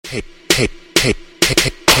Chaos.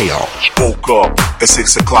 Woke up at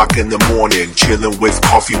 6 o'clock in the morning, chilling with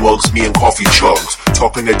coffee mugs, me and coffee chugs,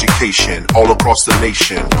 talking education all across the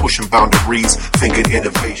nation, pushing boundaries, thinking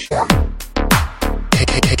innovation.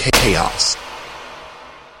 Chaos.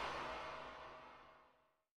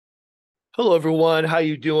 Hello, everyone. How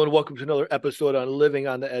you doing? Welcome to another episode on Living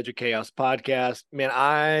on the Edge of Chaos podcast. Man,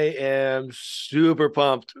 I am super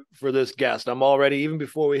pumped for this guest. I'm already, even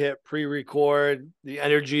before we hit pre-record, the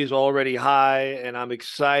energy is already high, and I'm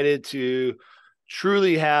excited to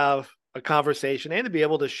truly have a conversation and to be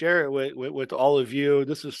able to share it with all of you.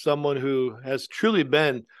 This is someone who has truly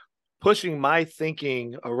been pushing my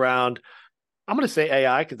thinking around, I'm going to say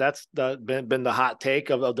AI because that's been the hot take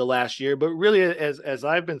of the last year. But really, as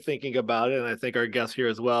I've been thinking about it, and I think our guest here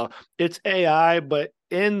as well, it's AI, but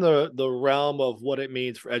in the realm of what it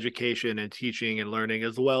means for education and teaching and learning,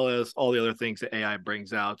 as well as all the other things that AI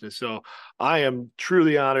brings out. And so I am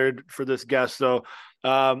truly honored for this guest. So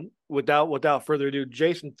without further ado,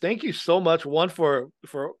 Jason, thank you so much, one, for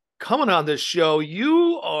coming on this show.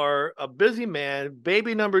 You are a busy man,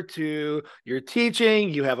 baby number 2, you're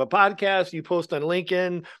teaching, you have a podcast, you post on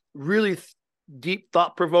LinkedIn, really deep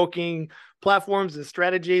thought-provoking platforms and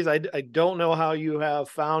strategies. I don't know how you have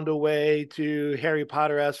found a way to Harry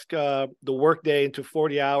Potter-esque the workday into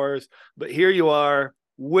 40 hours, but here you are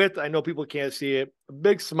with, I know people can't see it, a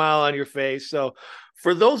big smile on your face. So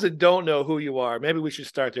for those that don't know who you are, maybe we should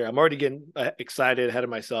start there. I'm already getting excited ahead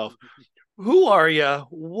of myself. Who are you?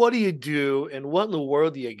 What do you do? And what in the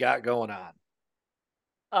world do you got going on?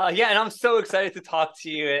 Yeah, and I'm so excited to talk to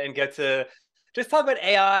you and get to just talk about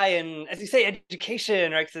AI and, as you say,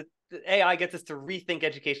 education, right? Because AI gets us to rethink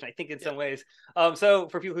education, I think, in some ways. So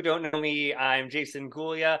for people who don't know me, I'm Jason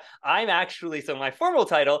Gulya. I'm actually, so my formal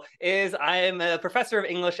title is I'm a professor of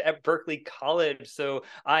English at Berkeley College. So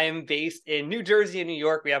I'm based in New Jersey and New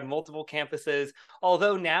York. We have multiple campuses,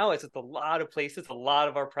 although now it's at a lot of places. A lot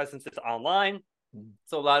of our presence is online.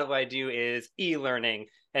 So a lot of what I do is e-learning.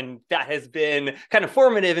 And that has been kind of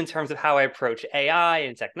formative in terms of how I approach AI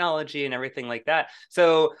and technology and everything like that.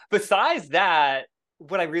 So besides that,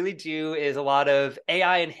 what I really do is a lot of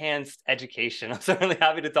AI enhanced education. I'm certainly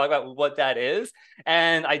happy to talk about what that is.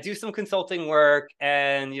 And I do some consulting work,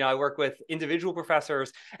 and I work with individual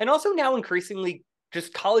professors and also now increasingly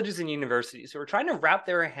just colleges and universities who are trying to wrap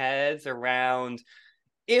their heads around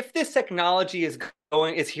if this technology is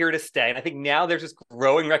here to stay. And I think now there's this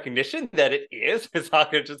growing recognition that it is. It's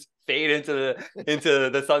not going to just fade into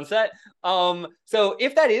the sunset. So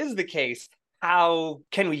if that is the case, how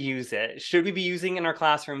can we use it? Should we be using it in our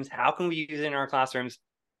classrooms? How can we use it in our classrooms?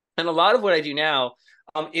 And a lot of what I do now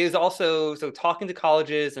is also talking to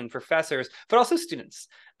colleges and professors, but also students.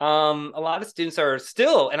 A lot of students are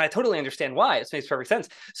still, and I totally understand why, it makes perfect sense,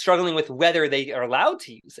 struggling with whether they are allowed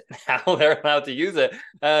to use it and how they're allowed to use it.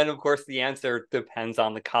 And of course, the answer depends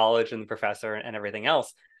on the college and the professor and everything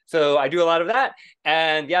else. So I do a lot of that.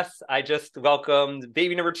 And yes, I just welcomed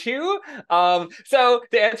baby number 2. So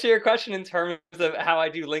to answer your question in terms of how I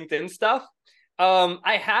do LinkedIn stuff,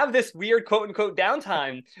 I have this weird quote unquote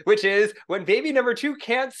downtime, which is when baby number 2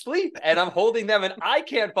 can't sleep and I'm holding them and I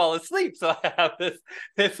can't fall asleep. So I have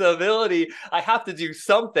this ability. I have to do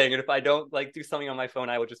something. And if I don't do something on my phone,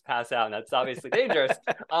 I will just pass out. And that's obviously dangerous.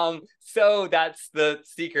 So that's the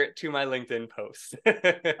secret to my LinkedIn posts.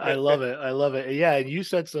 I love it. I love it. Yeah. And you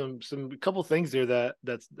said some couple things there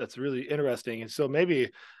that's really interesting. And so maybe,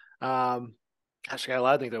 gosh, I got a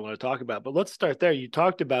lot of things I want to talk about, but let's start there. You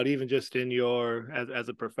talked about, even just in your, as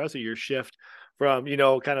a professor, your shift from,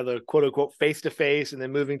 kind of the quote unquote face-to-face and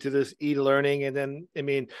then moving to this e-learning. And then, I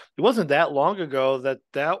mean, it wasn't that long ago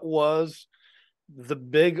that was the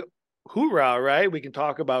big hoorah, right? We can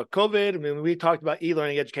talk about COVID. I mean, we talked about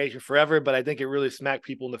e-learning education forever, but I think it really smacked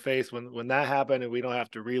people in the face when that happened, and we don't have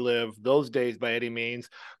to relive those days by any means.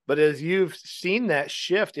 But as you've seen that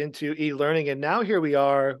shift into e-learning, and now here we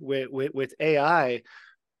are with AI,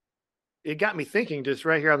 it got me thinking just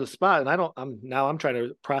right here on the spot. And I'm trying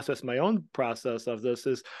to process my own process of this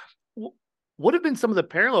is, what have been some of the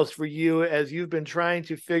parallels for you as you've been trying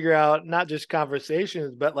to figure out not just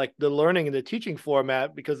conversations, but like the learning and the teaching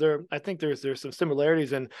format? Because I think there's some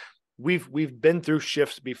similarities, and we've been through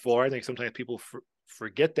shifts before. I think sometimes people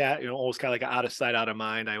forget that, almost kind of like out of sight, out of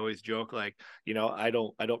mind. I always joke, I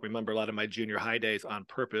don't remember a lot of my junior high days on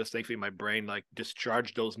purpose. Thankfully, my brain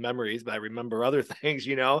discharged those memories, but I remember other things,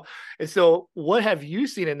 And so what have you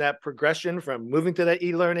seen in that progression from moving to that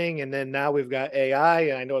e-learning? And then now we've got AI,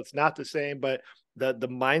 and I know it's not the same, but the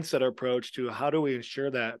mindset approach to how do we ensure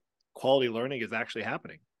that quality learning is actually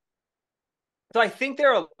happening? So I think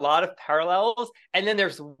there are a lot of parallels, and then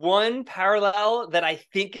there's one parallel that I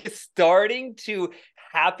think is starting to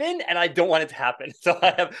happen, and I don't want it to happen. So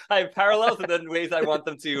I have parallels, and then ways I want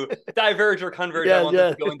them to diverge or converge. I Yeah, want them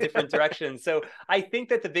yeah. to go in different directions. So I think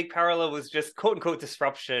that the big parallel was just quote unquote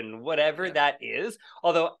disruption, whatever that is.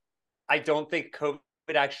 Although I don't think COVID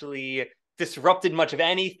actually disrupted much of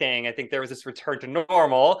anything. I think there was this return to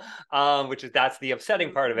normal, that's the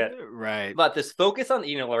upsetting part of it. Right. But this focus on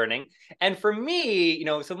learning. And for me,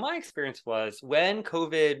 so my experience was when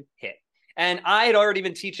COVID hit, and I had already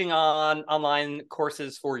been teaching on online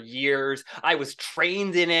courses for years. I was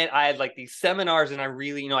trained in it. I had like these seminars, and I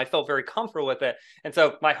really, I felt very comfortable with it. And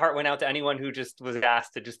so my heart went out to anyone who just was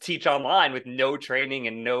asked to just teach online with no training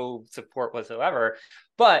and no support whatsoever.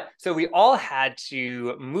 But so we all had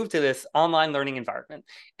to move to this online learning environment.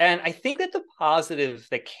 And I think that the positive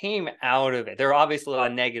that came out of it, there are obviously a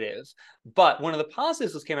lot of negatives, but one of the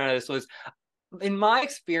positives that came out of this was, in my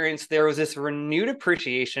experience, there was this renewed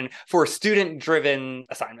appreciation for student-driven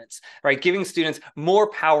assignments, right? Giving students more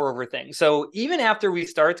power over things. So even after we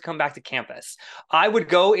started to come back to campus, I would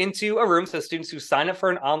go into a room, so students who sign up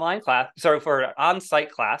for an for an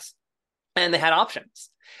on-site class, and they had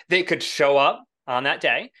options. They could show up on that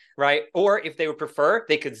day, right? Or if they would prefer,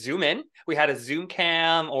 they could zoom in. We had a Zoom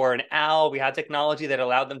cam or an OWL. We had technology that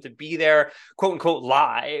allowed them to be there, quote unquote,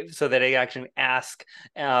 live, so that they actually ask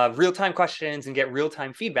real-time questions and get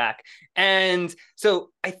real-time feedback. And so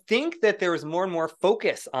I think that there was more and more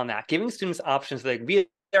focus on that, giving students options so they could be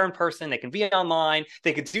there in person, they can be online,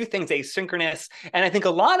 they could do things asynchronous. And I think a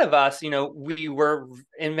lot of us, we were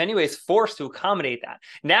in many ways forced to accommodate that.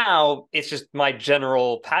 Now it's just my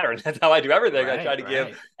general pattern. That's how I do everything. I try to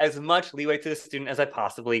give as much leeway to the student as I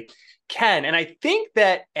possibly can. And I think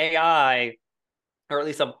that AI, or at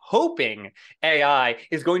least I'm hoping AI,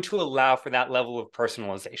 is going to allow for that level of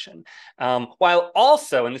personalization. While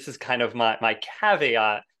also, and this is kind of my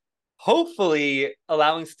caveat, hopefully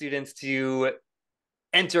allowing students to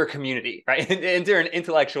enter a community, right? Enter an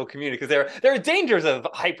intellectual community, because there are dangers of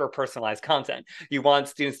hyper personalized content. You want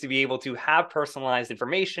students to be able to have personalized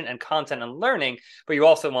information and content and learning, but you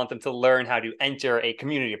also want them to learn how to enter a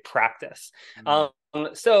community of practice.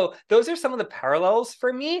 So those are some of the parallels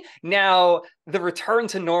for me. Now, the return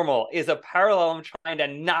to normal is a parallel I'm trying to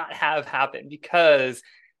not have happen, because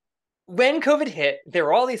when COVID hit, there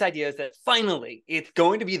were all these ideas that finally it's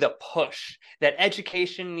going to be the push that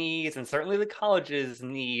education needs, and certainly the colleges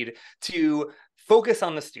need, to focus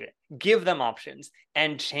on the student, give them options,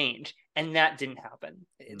 and change. And that didn't happen.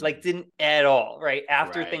 Like, didn't at all, right?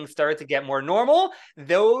 After things started to get more normal,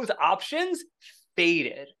 those options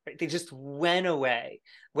faded, right? They just went away,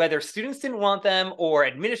 whether students didn't want them or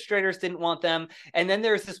administrators didn't want them. And then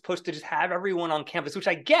there's this push to just have everyone on campus, which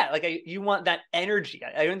I get. Like, you want that energy.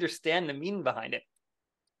 I understand the meaning behind it.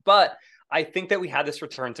 But I think that we had this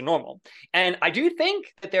return to normal. And I do think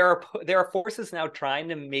that there are forces now trying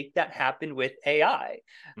to make that happen with AI,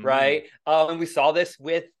 right? And we saw this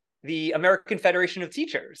with the American Federation of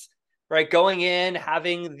Teachers, right? Going in,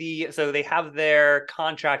 so they have their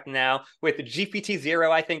contract now with the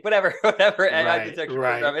GPT-0, I think, whatever AI detection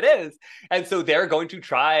program it is. And so they're going to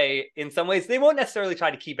try, in some ways, they won't necessarily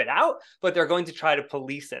try to keep it out, but they're going to try to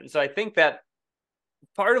police it. And so I think that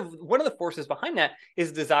one of the forces behind that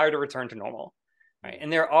is desire to return to normal. Right.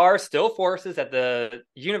 And there are still forces at the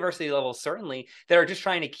university level, certainly, that are just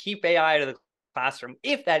trying to keep AI out of the classroom,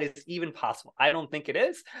 if that is even possible. I don't think it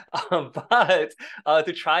is, but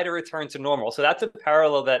to try to return to normal. So that's a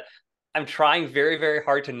parallel that I'm trying very, very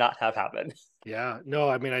hard to not have happen. Yeah, no,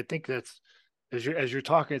 I mean, I think that's, as you're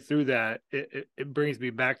talking through that, it brings me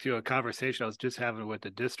back to a conversation I was just having with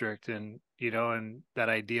the district, and and that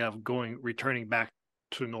idea of returning back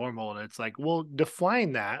to normal. And it's like, well,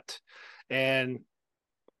 define that. And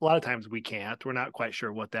a lot of times we can't. We're not quite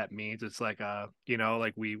sure what that means. It's like,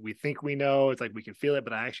 like we think we know. It's like we can feel it,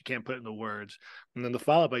 but I actually can't put it into words. And then the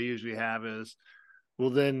follow-up I usually have is, well,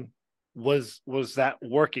 then was that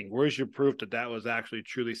working? Where's your proof that that was actually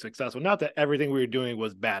truly successful? Not that everything we were doing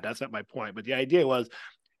was bad. That's not my point. But the idea was,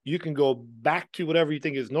 you can go back to whatever you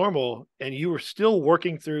think is normal, and you were still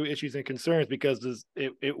working through issues and concerns because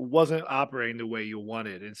it wasn't operating the way you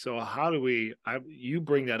wanted. And so how do you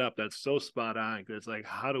bring that up? That's so spot on. It's like,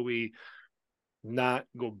 how do we not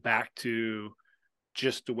go back to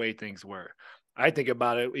just the way things were? I think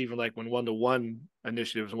about it even like when one-to-one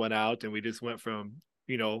initiatives went out, and we just went from,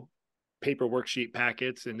 paper worksheet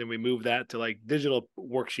packets, and then we moved that to like digital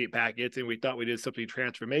worksheet packets, and we thought we did something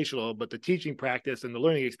transformational, but the teaching practice and the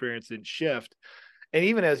learning experience didn't shift. And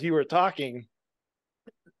even as you were talking,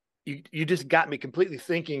 you just got me completely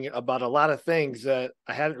thinking about a lot of things that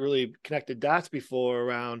I hadn't really connected dots before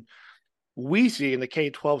around. We see in the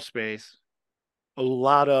K-12 space a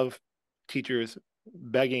lot of teachers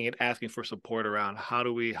begging and asking for support around how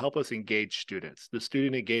do we help us engage students. The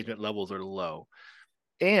student engagement levels are low.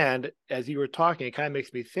 And as you were talking, it kind of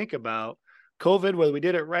makes me think about COVID, whether we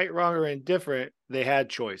did it right, wrong, or indifferent, they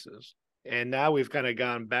had choices. And now we've kind of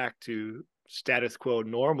gone back to status quo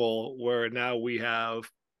normal, where now we have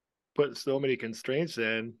put so many constraints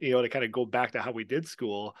in, to kind of go back to how we did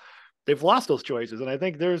school. They've lost those choices. And I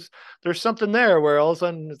think there's something there where all of a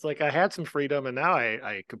sudden it's like I had some freedom and now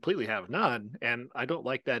I completely have none. And I don't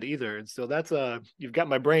like that either. And so that's you've got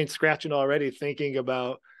my brain scratching already thinking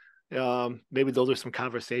about maybe those are some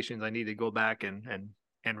conversations I need to go back and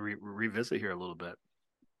revisit here a little bit.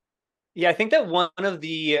 Yeah, I think that one of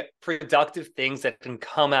the productive things that can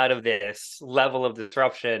come out of this level of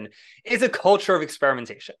disruption is a culture of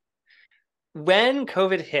experimentation. When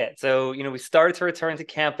COVID hit, so we started to return to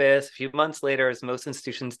campus a few months later, as most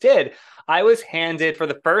institutions did, I was handed for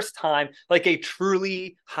the first time like a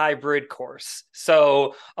truly hybrid course.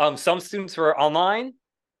 So some students were online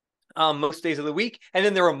most days of the week. And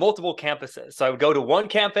then there were multiple campuses. So I would go to one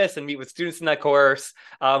campus and meet with students in that course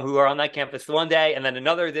who are on that campus one day. And then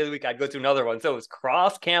another day of the week, I'd go to another one. So it was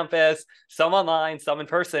cross campus, some online, some in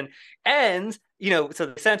person. And, so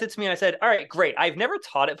they sent it to me and I said, all right, great. I've never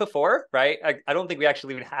taught it before, right? I don't think we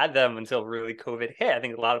actually even had them until really COVID hit. I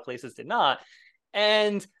think a lot of places did not.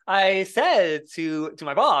 And I said to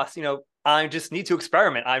my boss, I just need to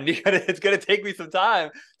experiment. It's going to take me some time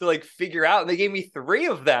to like figure out. And they gave me 3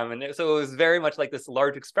 of them. And so it was very much like this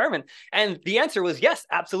large experiment. And the answer was yes,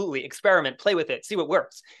 absolutely. Experiment, play with it, see what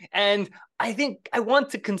works. And I think I want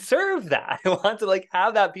to conserve that. I want to like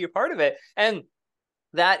have that be a part of it. And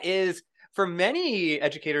that is, for many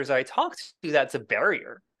educators I talk to, that's a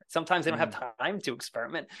barrier. Sometimes they don't have time to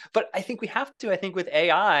experiment, but I think we have to. I think with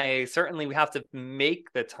AI, certainly we have to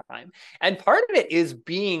make the time. And part of it is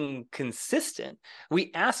being consistent.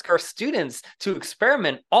 We ask our students to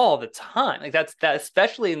experiment all the time. Like that,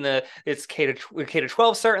 especially in it's K to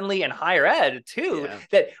 12, certainly, and higher ed too,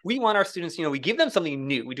 that we want our students, we give them something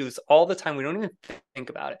new. We do this all the time. We don't even think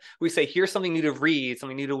about it. We say, here's something new to read,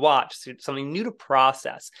 something new to watch, something new to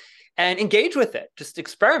process. And engage with it. Just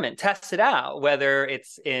experiment, test it out, whether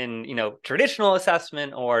it's in traditional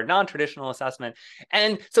assessment or non-traditional assessment.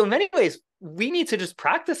 And so in many ways, we need to just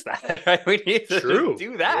practice that, right? We need to just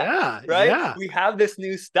do that, right? Yeah. We have this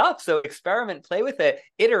new stuff. So experiment, play with it,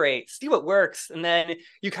 iterate, see what works. And then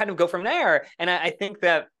you kind of go from there. And I think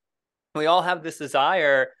that we all have this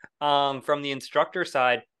desire from the instructor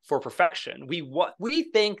side for perfection. We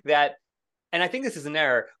think that, and I think this is an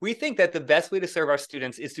error, we think that the best way to serve our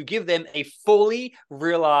students is to give them a fully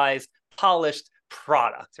realized, polished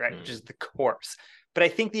product, right? Which is the course. But I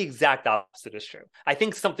think the exact opposite is true. I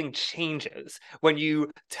think something changes when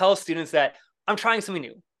you tell students that I'm trying something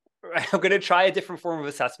new. I'm going to try a different form of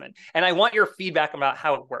assessment. And I want your feedback about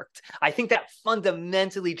how it worked. I think that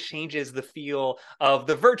fundamentally changes the feel of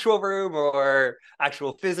the virtual room or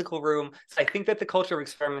actual physical room. So I think that the culture of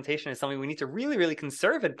experimentation is something we need to really, really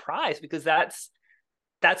conserve and prize, because that's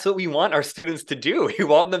what we want our students to do. We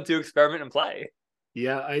want them to experiment and play.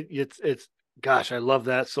 Yeah, gosh, I love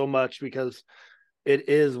that so much, because it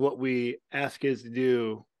is what we ask kids to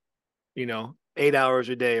do, 8 hours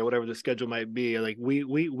a day or whatever the schedule might be. Like we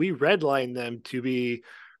redline them to be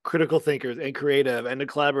critical thinkers and creative and to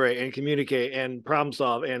collaborate and communicate and problem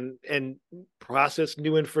solve and process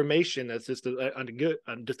new information. That's just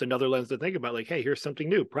just another lens to think about. Like, hey, here's something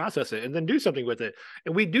new, process it and then do something with it.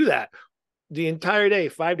 And we do that the entire day,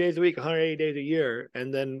 5 days a week, 180 days a year.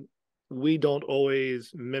 And then we don't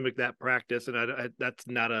always mimic that practice. And that's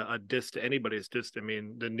not a diss to anybody. It's just,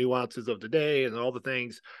 the nuances of the day and all the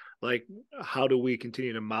things. Like, how do we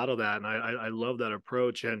continue to model that? And I love that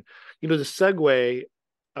approach. And, the segue,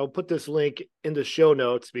 I'll put this link in the show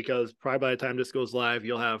notes, because probably by the time this goes live,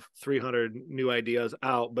 you'll have 300 new ideas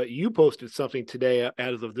out. But you posted something today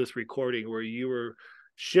as of this recording where you were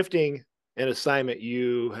shifting an assignment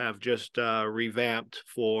you have just revamped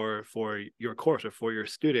for your course or for your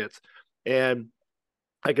students. And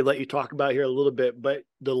I could let you talk about it here a little bit, but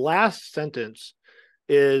the last sentence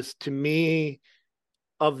is, to me,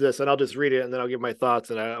 of this, and I'll just read it and then I'll give my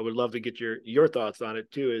thoughts, and I would love to get your thoughts on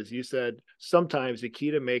it too, is you said, sometimes the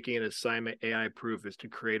key to making an assignment AI proof is to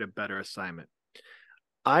create a better assignment.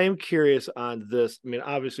 I am curious on this.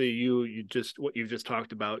 Obviously what you've just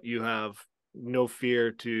talked about, you have no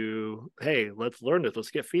fear to, hey, let's learn this.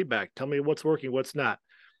 Let's get feedback. Tell me what's working, what's not.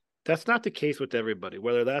 that's not the case with everybody,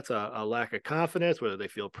 whether that's a lack of confidence, whether they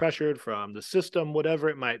feel pressured from the system, whatever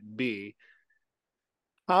it might be.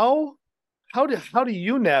 How how do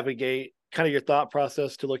you navigate kind of your thought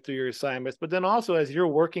process to look through your assignments, but then also as you're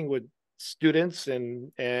working with students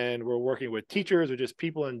and we're working with teachers or just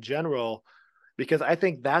people in general, because I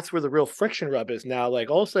think that's where the real friction rub is now. Like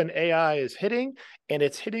all of a sudden AI is hitting and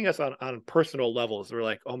it's hitting us on personal levels. We're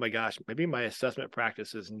like, oh my gosh, maybe my assessment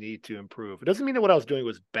practices need to improve. It doesn't mean that what I was doing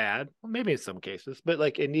was bad, well, maybe in some cases, but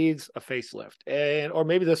like it needs a facelift and or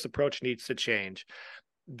maybe this approach needs to change.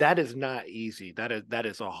 That is not easy. That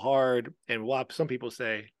is a hard, and what some people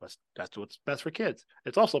say that's what's best for kids.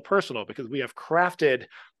 It's also personal because we have crafted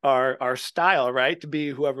our style, right, to be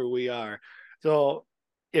whoever we are. So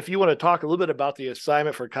if you want to talk a little bit about the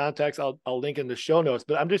assignment for context, I'll link in the show notes.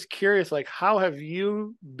 But I'm just curious, like, how have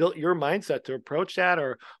you built your mindset to approach that,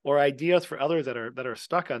 or ideas for others that are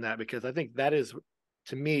stuck on that? Because I think that is,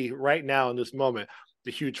 to me, right now in this moment,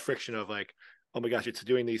 the huge friction of like, oh my gosh, it's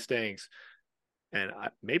doing these things, and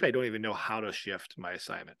maybe I don't even know how to shift my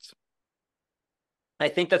assignments. I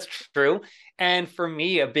think that's true. And for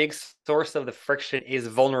me, a big source of the friction is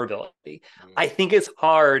vulnerability. I think it's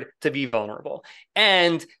hard to be vulnerable.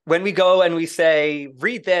 And when we go and we say,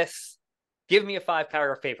 read this, give me a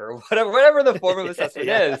 5-paragraph paper, whatever the form of assessment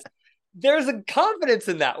is, there's a confidence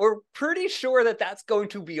in that. We're pretty sure that that's going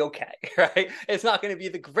to be okay, right? It's not going to be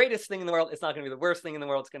the greatest thing in the world. It's not going to be the worst thing in the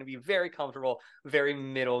world. It's going to be very comfortable, very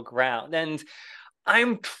middle ground. And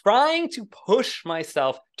I'm trying to push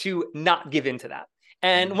myself to not give into that.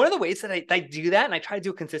 And one of the ways that I do that, and I try to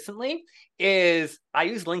do it consistently, is I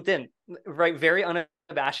use LinkedIn, right? Very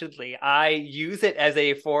unabashedly. I use it as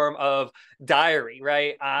a form of diary,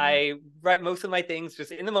 right? I write most of my things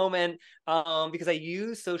just in the moment because I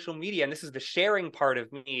use social media, and this is the sharing part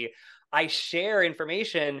of me. I share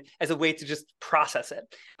information as a way to just process it.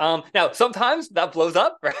 Now, sometimes that blows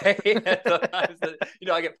up, right? Sometimes,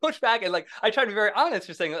 I get pushback, and like I try to be very honest,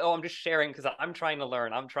 just saying, "Oh, I'm just sharing because I'm trying to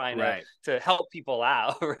learn. I'm trying to help people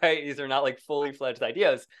out." Right? These are not like fully fledged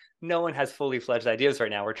ideas. No one has fully fledged ideas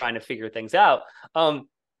right now. We're trying to figure things out.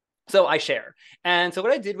 So I share. And so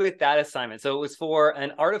what I did with that assignment, so it was for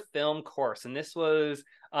an art of film course. And this was,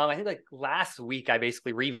 I think like last week, I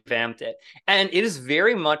basically revamped it. And it is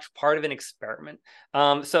very much part of an experiment.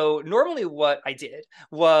 So normally what I did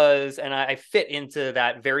was, and I fit into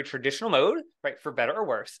that very traditional mode, right, for better or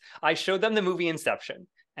worse, I showed them the movie Inception.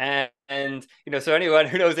 And so anyone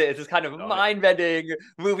who knows it's this kind of mind-bending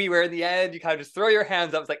movie where in the end you kind of just throw your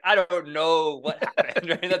hands up. It's like, I don't know what happened.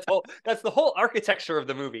 Right? That's the whole architecture of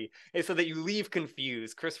the movie, is so that you leave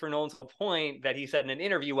confused. Christopher Nolan's whole point that he said in an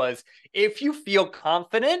interview was, if you feel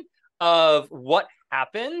confident of what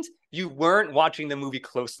happened, you weren't watching the movie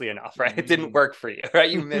closely enough, right? It didn't work for you, right?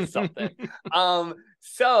 You missed something.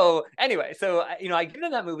 So anyway, I gave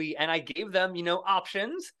them that movie and I gave them,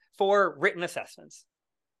 options for written assessments.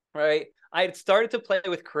 Right. I had started to play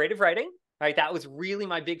with creative writing. Right. That was really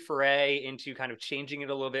my big foray into kind of changing it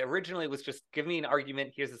a little bit. Originally, it was just give me an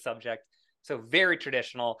argument. Here's the subject. So very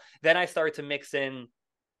traditional. Then I started to mix in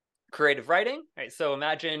creative writing. Right. So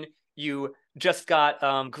imagine you just got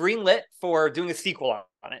greenlit for doing a sequel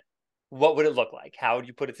on it. What would it look like? How would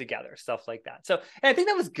you put it together? Stuff like that. So, and I think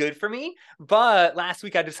that was good for me. But last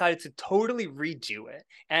week, I decided to totally redo it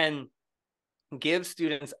and give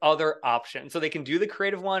students other options. So they can do the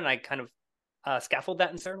creative one, and I kind of scaffold that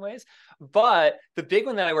in certain ways. But the big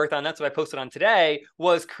one that I worked on, that's what I posted on today,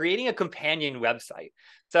 was creating a companion website.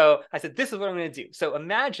 So I said, this is what I'm going to do. So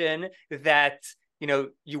imagine that,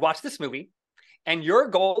 you watch this movie and your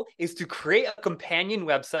goal is to create a companion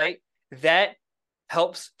website that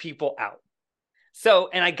helps people out. So,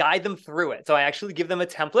 and I guide them through it. So I actually give them a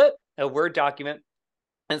template, a Word document.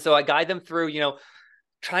 And so I guide them through,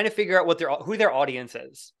 trying to figure out who their audience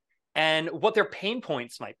is and what their pain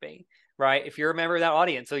points might be, right? If you're a member of that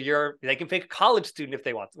audience, so they can pick a college student if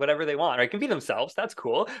they want, whatever they want, or it can be themselves. That's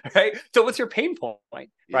cool, right? So what's your pain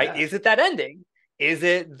point, right? Yeah. Is it that ending? Is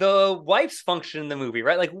it the wife's function in the movie,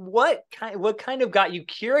 right? Like what kind of got you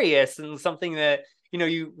curious and something that,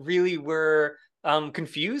 you really were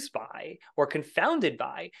confused by or confounded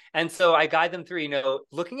by? And so I guide them through,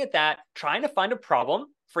 looking at that, trying to find a problem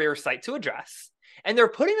for your site to address. And they're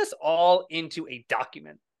putting this all into a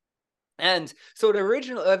document. And so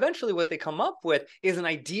eventually what they come up with is an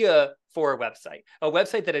idea for a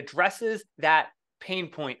website that addresses that pain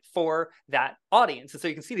point for that audience. And so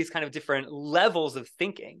you can see these kind of different levels of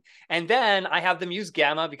thinking. And then I have them use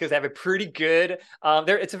Gamma because they have a pretty good,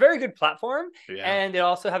 it's a very good platform. Yeah. And they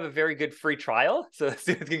also have a very good free trial. So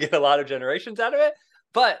students can get a lot of generations out of it.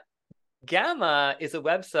 But Gamma is a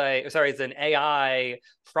website, sorry, it's an AI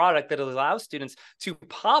product that allows students to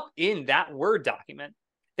pop in that Word document.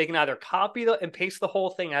 They can either copy and paste the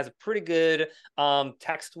whole thing, it has a pretty good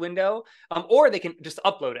text window, or they can just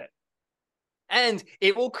upload it. And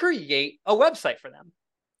it will create a website for them.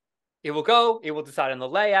 It will decide on the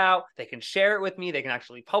layout. They can share it with me. They can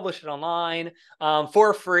actually publish it online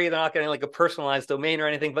for free. They're not getting like a personalized domain or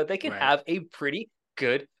anything, but they can have a pretty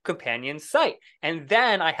good companion site. And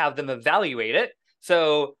then I have them evaluate it.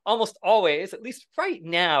 So almost always, at least right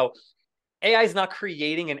now, AI is not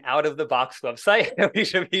creating an out-of-the-box website that we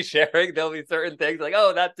should be sharing. There'll be certain things like,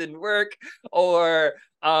 oh, that didn't work, or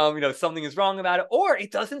something is wrong about it, or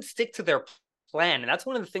it doesn't stick to their plan. And that's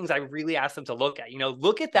one of the things I really asked them to look at.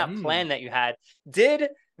 Look at that plan that you had. Did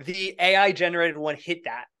the AI generated one hit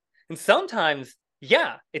that? And sometimes,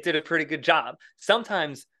 yeah, it did a pretty good job.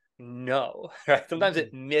 Sometimes, no, right? Sometimes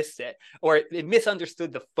it missed it, or it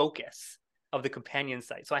misunderstood the focus of the companion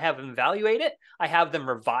site. So I have them evaluate it. I have them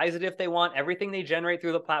revise it if they want. Everything they generate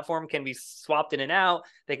through the platform can be swapped in and out.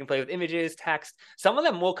 They can play with images, text. Some of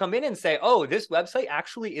them will come in and say, oh, this website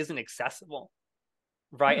actually isn't accessible.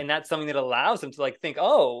 Right. And that's something that allows them to like think,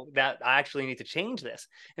 oh, that I actually need to change this.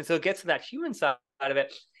 And so it gets to that human side of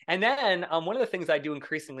it. And then one of the things I do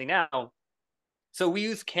increasingly now, so we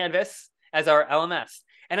use Canvas as our LMS.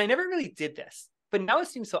 And I never really did this, but now it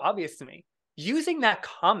seems so obvious to me. Using that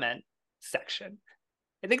comment section,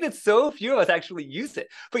 I think that so few of us actually use it,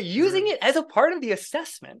 but using it as a part of the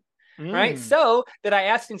assessment. Right. So that I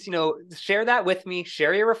asked students, share that with me,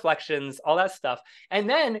 share your reflections, all that stuff. And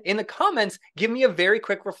then in the comments, give me a very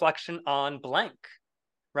quick reflection on blank.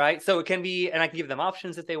 Right. So it can be, and I can give them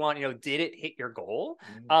options if they want, did it hit your goal?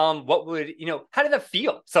 What would, how did that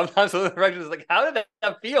feel? Sometimes the reflections like, how did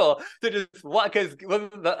that feel to just what? Because one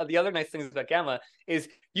of the other nice things about Gamma is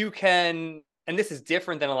you can, and this is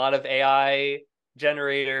different than a lot of AI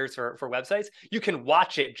generators for websites, you can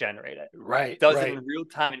watch it generate it. It does it in real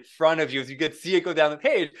time in front of you, as you can see it go down the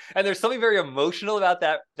page. And there's something very emotional about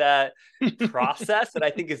that process that I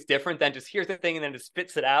think is different than just here's the thing and then it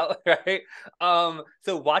spits it out, right?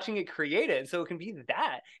 So watching it create it, so it can be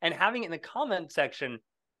that, and having it in the comment section.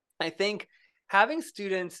 I think having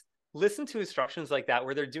students listen to instructions like that,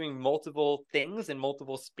 where they're doing multiple things in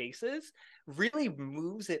multiple spaces, really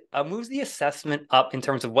moves the assessment up in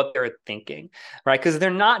terms of what they're thinking, right? Because they're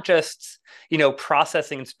not just,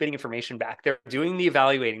 processing and spitting information back. They're doing the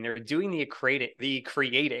evaluating, they're doing the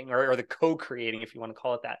creating or the co-creating, if you want to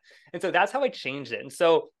call it that. And so that's how I changed it. And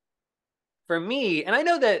so for me, and I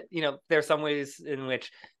know that, there are some ways in which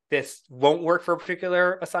this won't work for a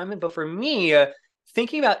particular assignment, but for me,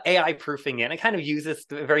 thinking about AI proofing it, and I kind of use this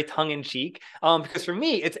very tongue in cheek, because for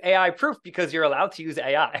me, it's AI proof because you're allowed to use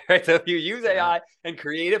AI, right? So if you use AI and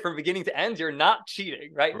create it from beginning to end, you're not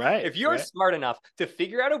cheating, right? If you're smart enough to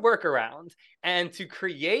figure out a workaround and to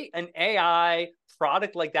create an AI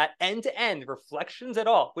product like that, end to end, reflections at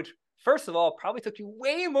all, which first of all, probably took you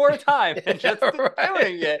way more time than just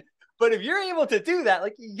doing it. But if you're able to do that,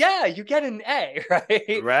 like, yeah, you get an A,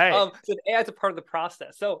 right? So the AI is a part of the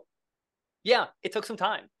process. So yeah, it took some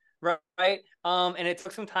time, right? And it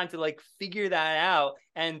took some time to like figure that out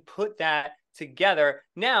and put that together.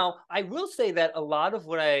 Now, I will say that a lot of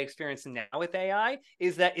what I experience now with AI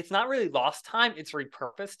is that it's not really lost time, it's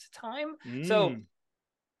repurposed time. So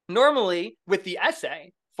normally with the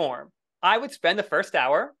essay form, I would spend the first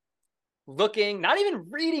hour looking, not even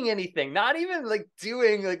reading anything, not even like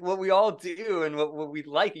doing like what we all do and what we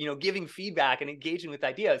like, giving feedback and engaging with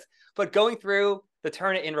ideas, but going through the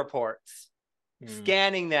Turnitin reports,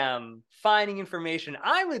 scanning them, finding information.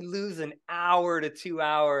 I would lose an hour to 2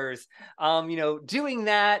 hours, doing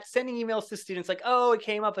that, sending emails to students like, oh, it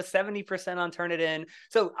came up a 70% on Turnitin.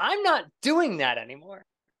 So I'm not doing that anymore.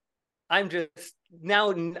 I'm just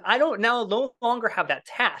I don't no longer have that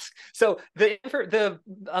task. So the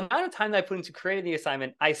amount of time that I put into creating the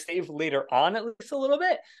assignment, I save later on at least a little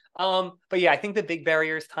bit. But yeah, I think the big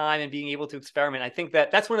barrier is time and being able to experiment. I think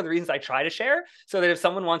that's one of the reasons I try to share, so that if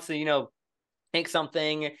someone wants to, take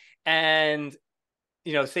something and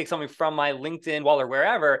take something from my LinkedIn wall or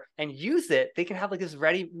wherever and use it, they can have like this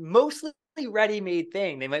mostly ready-made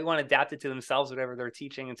thing. They might want to adapt it to themselves, whatever they're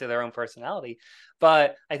teaching, into their own personality.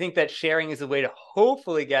 But I think that sharing is a way to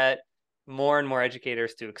hopefully get more and more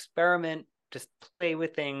educators to experiment, just play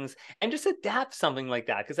with things, and just adapt something like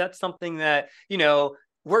that, because that's something that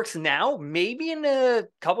works now. Maybe in a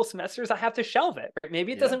couple semesters I have to shelve it. Right?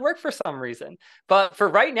 Maybe it doesn't work for some reason, but for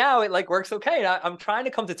right now it like works okay. I'm trying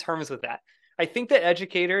to come to terms with that. I think that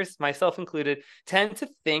educators, myself included, tend to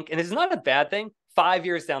think, and it's not a bad thing, 5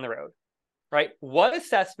 years down the road, right? What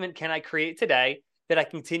assessment can I create today that I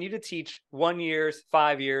continue to teach 1 year,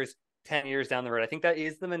 5 years, 10 years down the road. I think that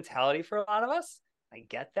is the mentality for a lot of us. I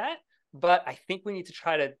get that, but I think we need to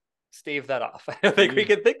try to stave that off. I don't think we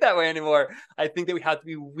can think that way anymore. I think that we have to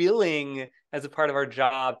be willing as a part of our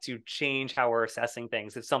job to change how we're assessing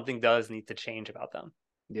things if something does need to change about them.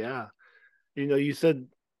 Yeah. You said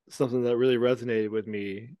something that really resonated with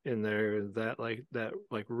me in there, that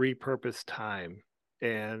repurpose time.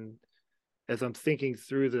 And as I'm thinking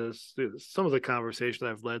through this, some of the conversations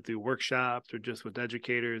I've led through workshops or just with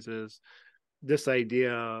educators, is this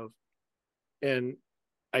idea of, and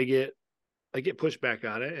I get pushback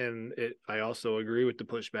on it, and I also agree with the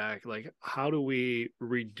pushback. Like, how do we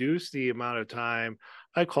reduce the amount of time?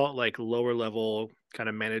 I call it like lower level kind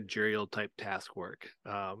of managerial type task work.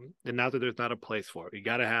 And not that there's not a place for it. You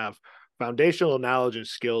got to have foundational knowledge and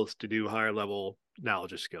skills to do higher level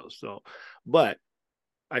knowledge and skills. So, but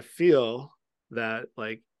I feel that,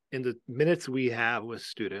 like, in the minutes we have with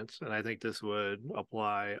students, and I think this would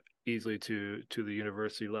apply easily to the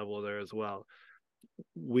university level there as well,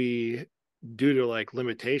 we, due to like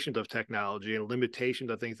limitations of technology and limitations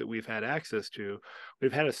of things that we've had access to,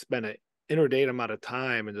 we've had to spend an inordinate amount of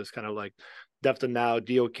time in this kind of like depth of now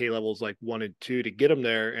DOK levels like 1 and 2 to get them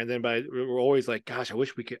there. And then we're always like, gosh, we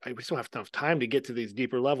just don't have enough time to get to these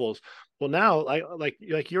deeper levels. Well, now, like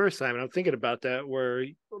your assignment, I'm thinking about that, where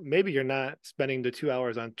maybe you're not spending the 2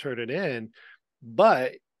 hours on turn it in,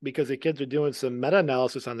 but because the kids are doing some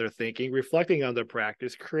meta-analysis on their thinking, reflecting on their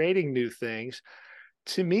practice, creating new things.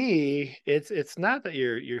 To me, it's not that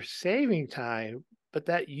you're saving time, but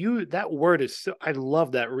that word is so, I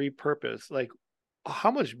love that repurpose. Like,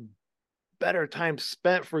 how much better time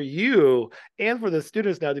spent for you and for the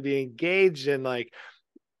students now to be engaged in like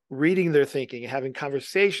reading their thinking, having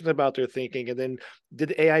conversations about their thinking, and then did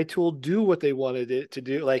the AI tool do what they wanted it to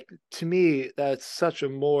do? Like, to me, that's such a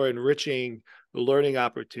more enriching learning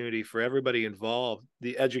opportunity for everybody involved,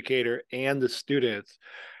 the educator and the students,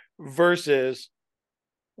 versus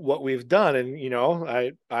what we've done. And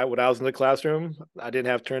I when I was in the classroom, I didn't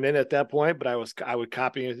have turned in at that point, but I would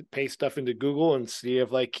copy and paste stuff into Google and see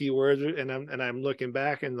if like keywords, and I'm looking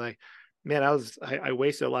back and like, man, I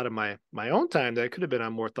wasted a lot of my own time that could have been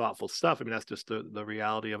on more thoughtful stuff. I mean, that's just the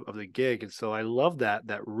reality of the gig. And so I love that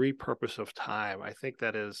repurpose of time. I think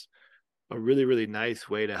that is a really, really nice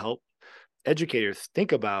way to help educators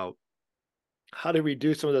think about how to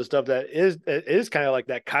reduce some of the stuff that is kind of like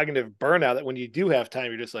that cognitive burnout, that when you do have time,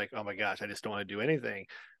 you're just like, oh my gosh, I just don't want to do anything.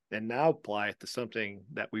 And now apply it to something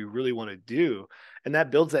that we really want to do. And that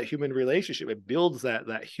builds that human relationship. It builds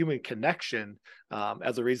that human connection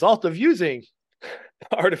as a result of using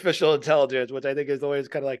artificial intelligence, which I think is always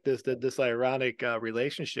kind of like this ironic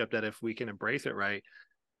relationship that if we can embrace it right,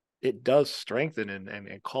 it does strengthen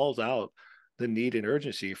and calls out the need and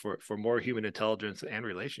urgency for more human intelligence and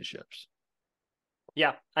relationships.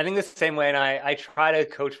 Yeah, I think the same way. And I try to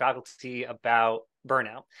coach faculty about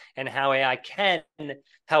burnout and how AI can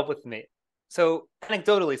help with me. So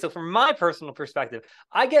anecdotally, so from my personal perspective,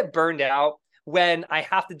 I get burned out when I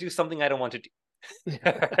have to do something I don't want to do.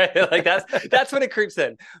 Like that's when it creeps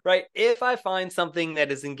in, right? If I find something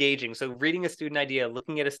that is engaging, so reading a student idea,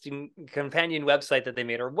 looking at a student companion website that they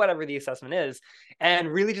made, or whatever the assessment is, and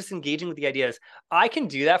really just engaging with the ideas, I can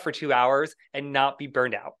do that for 2 hours and not be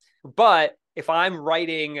burned out. But if I'm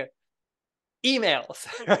writing emails,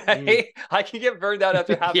 right, I can get burned out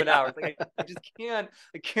after half an hour. It's like I just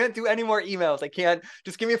can't do any more emails. I can't,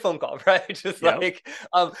 just give me a phone call, right? Just like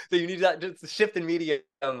so you need that just shift in medium.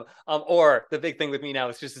 Or the big thing with me now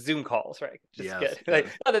is just Zoom calls, right? Just get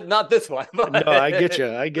like not this one, but no, I get you.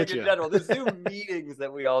 In general, the Zoom meetings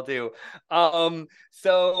that we all do.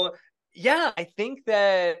 So yeah, I think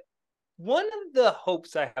that one of the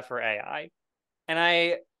hopes I have for AI,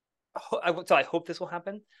 and so I hope this will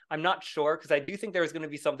happen. I'm not sure, because I do think there's going to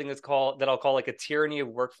be something that I'll call like a tyranny of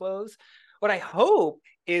workflows. What I hope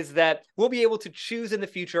is that we'll be able to choose in the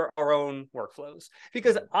future our own workflows,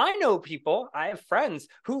 because I know people, I have friends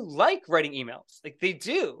who like writing emails, like they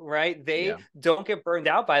do, right? They don't get burned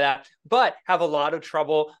out by that, but have a lot of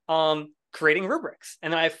trouble creating rubrics.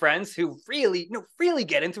 And I have friends who really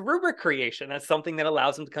get into rubric creation. That's something that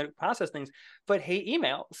allows them to kind of process things, but hate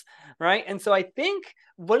emails, right? And so I think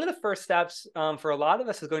one of the first steps for a lot of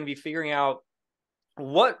us is going to be figuring out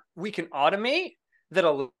what we can automate that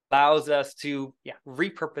allows us to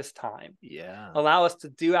repurpose time. Allow us to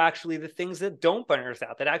do actually the things that don't burn us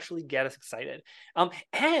out, that actually get us excited.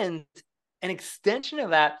 And an extension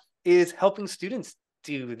of that is helping students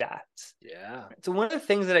do that. So one of the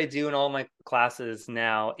things that I do in all my classes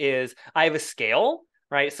now is I have a scale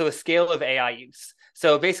right? So a scale of AI use.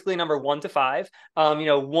 So basically number 1 to 5,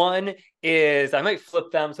 1 is, I might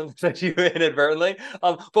flip them sometimes I do inadvertently,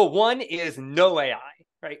 but 1 is no AI,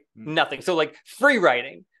 right? Nothing. So like free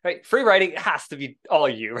writing, right? Free writing has to be all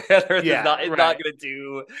you. It's not going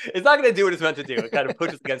to do what it's meant to do. It kind of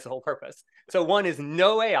pushes against the whole purpose. So 1 is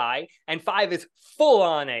no AI, and 5 is full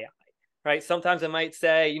on AI, right? Sometimes I might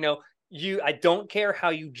say, I don't care how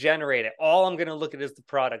you generate it. All I'm going to look at is the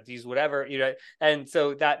product, use whatever, and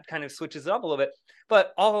so that kind of switches it up a little bit.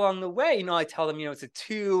 But all along the way, I tell them, it's a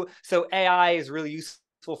 2. So AI is really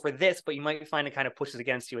useful for this, but you might find it kind of pushes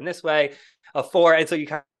against you in this way. A 4. And so you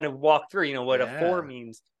kind of walk through, what a 4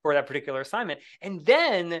 means for that particular assignment. And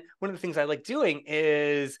then one of the things I like doing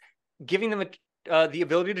is giving them the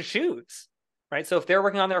ability to choose, right? So if they're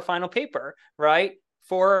working on their final paper, right,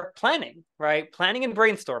 for planning, right? Planning and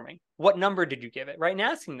brainstorming. What number did you give it, right? And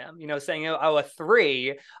asking them, saying, a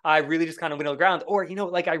 3, I really just kind of went on the ground. Or,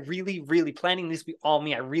 like I really, really planning this to be all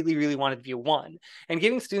me. I really, really wanted to be a 1. And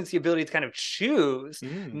giving students the ability to kind of choose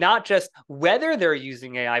not just whether they're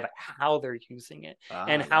using AI, but how they're using it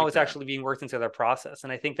and how it's actually being worked into their process.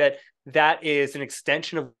 And I think that is an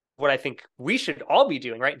extension of what I think we should all be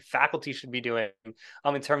doing, right? Faculty should be doing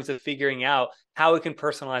in terms of figuring out how we can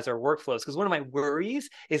personalize our workflows. Because one of my worries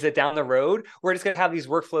is that down the road, we're just going to have these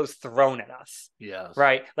workflows thrown at us. Yes.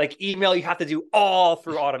 Right? Like email, you have to do all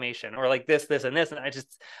through automation, or like this, and this. And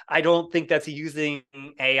I don't think that's using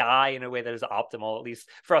AI in a way that is optimal, at least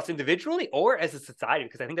for us individually or as a society,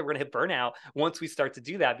 because I think that we're going to hit burnout once we start to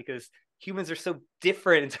do that, because humans are so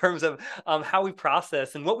different in terms of how we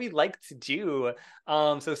process and what we like to do.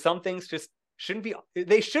 So some things just shouldn't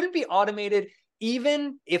be automated,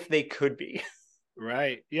 even if they could be.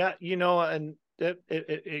 Right. Yeah. And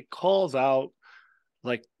it calls out,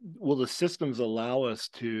 like, will the systems allow us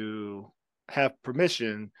to have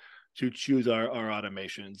permission to choose our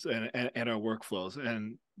automations and our workflows?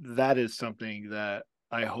 And that is something that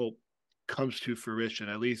I hope comes to fruition.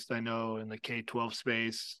 At least I know in the K-12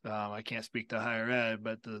 space, I can't speak to higher ed,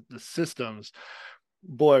 but the systems,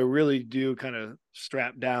 boy, really do kind of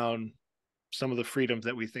strap down some of the freedoms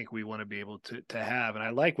that we think we want to be able to have. And I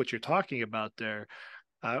like what you're talking about there.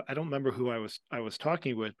 I don't remember who I was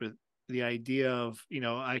talking with, but the idea of,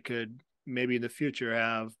 I could maybe in the future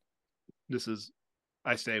have, this is,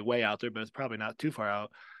 I say way out there, but it's probably not too far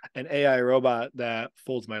out, an AI robot that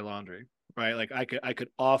folds my laundry, right? Like I could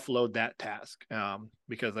offload that task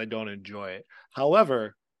because I don't enjoy it.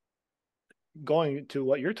 However, going to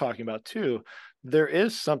what you're talking about too, there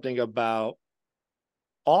is something about,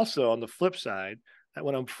 also on the flip side, that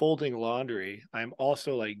when I'm folding laundry, I'm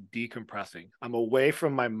also like decompressing. I'm away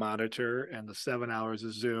from my monitor and the 7 hours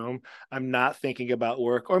of Zoom. I'm not thinking about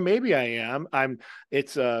work, or maybe I am.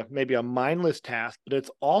 It's maybe a mindless task, but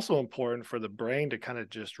it's also important for the brain to kind of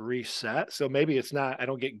just reset. So maybe I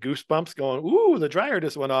don't get goosebumps going, ooh, the dryer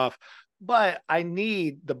just went off, but I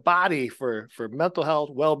need the body for mental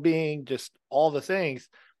health, well-being, just all the things.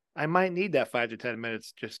 I might need that 5 to 10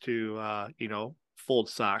 minutes just to, fold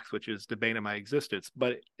socks, which is the bane of my existence.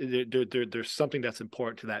 But there's something that's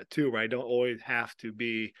important to that too, where I don't always have to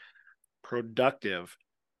be productive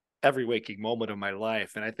every waking moment of my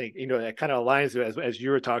life. And I think, that kind of aligns as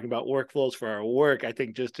you were talking about workflows for our work. I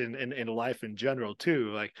think just in life in general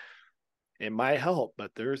too, like it might help,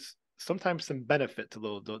 but there's sometimes some benefit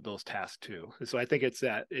to those tasks too. And so I think it's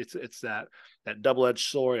that double-edged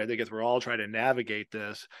sword. I think as we're all trying to navigate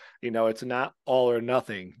this, it's not all or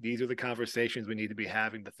nothing. These are the conversations we need to be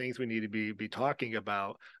having, the things we need to be talking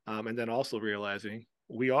about, and then also realizing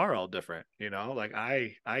we are all different. Like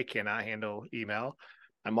I cannot handle email.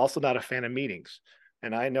 I'm also not a fan of meetings.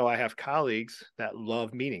 And I know I have colleagues that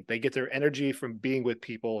love meeting. They get their energy from being with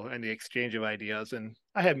people and the exchange of ideas. And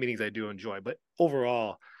I have meetings I do enjoy, but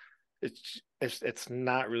overall, it's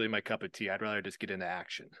not really my cup of tea. I'd rather just get into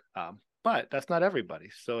action. But that's not everybody.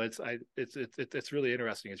 So it's really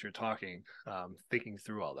interesting as you're talking, thinking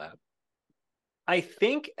through all that. I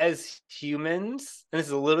think as humans, and this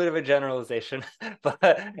is a little bit of a generalization,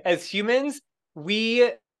 but as humans,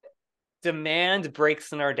 we demand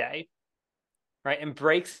breaks in our day, right? And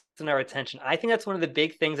breaks in our attention. I think that's one of the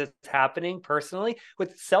big things that's happening personally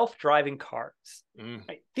with self-driving cars.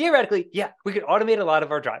 Right? Theoretically, yeah, we could automate a lot of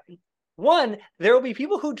our driving. One, there will be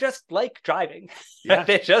people who just like driving. Yeah.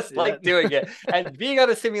 They just like doing it. And being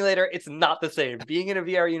on a simulator, it's not the same. Being in a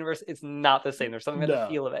VR universe, it's not the same. There's something about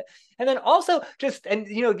the feel of it. And then also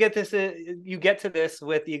you get to this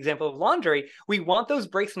with the example of laundry. We want those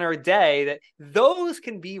breaks in our day that those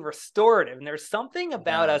can be restorative. And there's something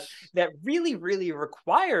about us that really, really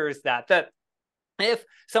requires that if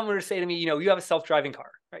someone were to say to me, you have a self-driving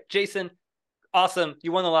car, right? Jason, awesome,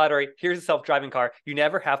 you won the lottery. Here's a self-driving car. You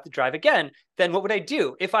never have to drive again. Then what would I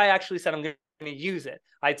do if I actually said I'm going to use it?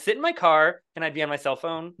 I'd sit in my car and I'd be on my cell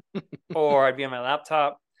phone or I'd be on my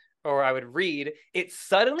laptop or I would read. It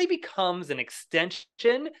suddenly becomes an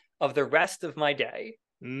extension of the rest of my day.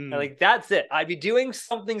 Like, that's it. I'd be doing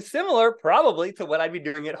something similar probably to what I'd be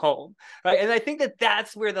doing at home, right? And I think that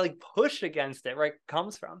that's where the like push against it, right,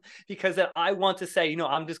 comes from, because that I want to say,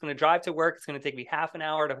 I'm just going to drive to work. It's going to take me half an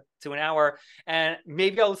hour to an hour, and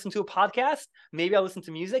maybe I'll listen to a podcast. Maybe I'll listen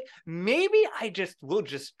to music. Maybe I will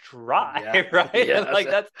just drive, right? Yes. And like,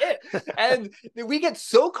 that's it. And we get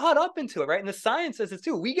so caught up into it, right? And the science says this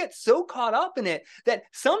too. We get so caught up in it that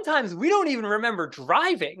sometimes we don't even remember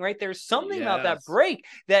driving, right? There's something about that break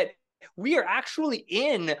that we are actually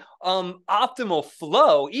in optimal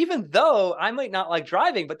flow, even though I might not like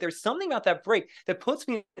driving, but there's something about that break that puts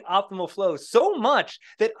me in optimal flow so much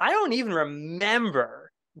that I don't even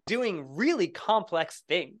remember doing really complex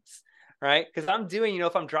things, right? Because I'm doing,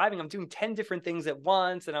 if I'm driving, I'm doing 10 different things at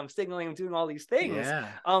once and I'm signaling, I'm doing all these things. Yeah.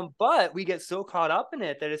 But we get so caught up in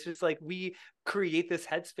it that it's just like we create this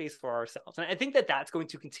headspace for ourselves. And I think that that's going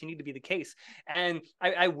to continue to be the case. And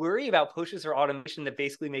I worry about pushes or automation that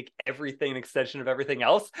basically make everything an extension of everything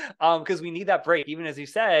else, because we need that break. Even as you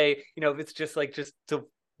say, if it's just to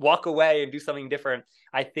walk away and do something different.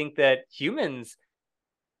 I think that humans,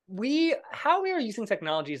 how we are using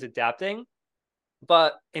technology is adapting,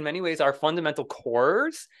 but in many ways, our fundamental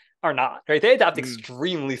cores are not, right? They adapt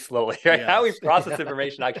extremely slowly, right? Yes. How we process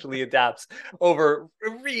information actually adapts over a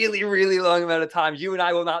really, really long amount of time. You and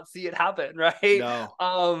I will not see it happen, right?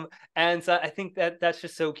 No. And so I think that that's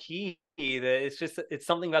just so key, that it's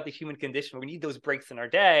something about the human condition. We need those breaks in our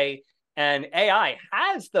day, and AI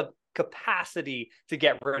has the capacity to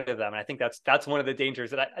get rid of them. And I think that's one of the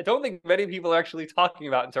dangers that I don't think many people are actually talking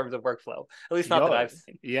about in terms of workflow, at least not that I've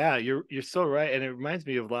seen. Yeah, you're so right. And it reminds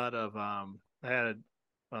me of a lot of, I had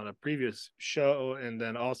on a previous show, and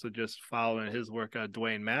then also just following his work,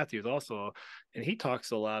 Dwayne Matthews also, and he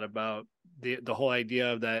talks a lot about the whole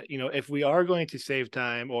idea of that, if we are going to save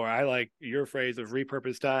time, or I like your phrase of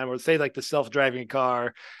repurpose time, or say like the self-driving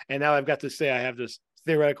car, and now I've got to say I have this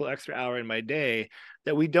theoretical extra hour in my day,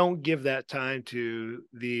 that we don't give that time to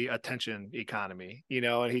the attention economy,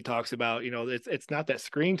 and he talks about, it's not that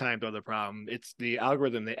screen time though the problem, it's the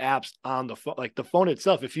algorithm, the apps on the phone, like the phone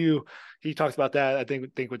itself. He talks about that, I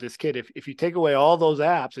think with this kid, if you take away all those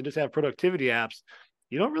apps and just have productivity apps,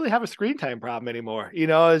 you don't really have a screen time problem anymore,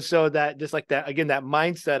 and so that, just like that, again, that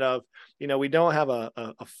mindset of, we don't have a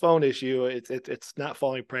phone issue, it's not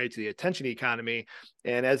falling prey to the attention economy.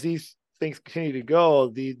 And as these things continue to go,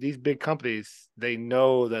 these big companies, they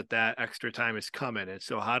know that extra time is coming. And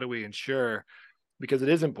so how do we ensure, because it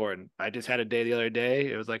is important. I just had a day the other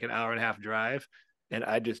day, it was like an hour and a half drive, and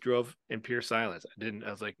I just drove in pure silence.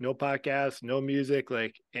 I was like, no podcast, no music,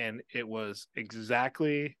 and it was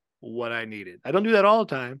exactly what I needed. I don't do that all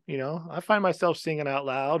the time. I find myself singing out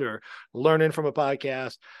loud or learning from a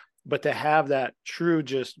podcast, but to have that true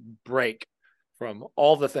just break from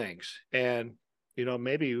all the things. And,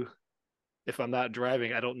 maybe if I'm not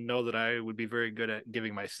driving, I don't know that I would be very good at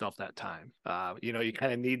giving myself that time. You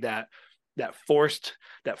kind of need that forced,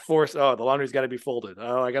 oh, the laundry's got to be folded.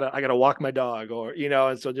 Oh, I gotta walk my dog, or,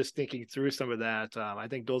 and so just thinking through some of that, I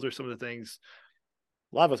think those are some of the things.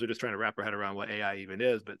 A lot of us are just trying to wrap our head around what AI even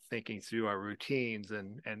is, but thinking through our routines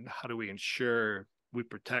and how do we ensure we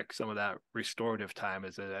protect some of that restorative time,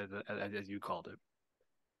 as you called it.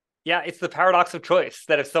 Yeah, it's the paradox of choice,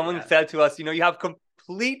 that if someone said to us, you have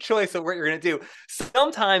complete choice of what you're going to do,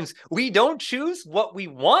 sometimes we don't choose what we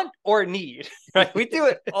want or need, right? We do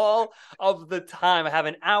it all of the time. I have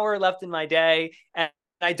an hour left in my day and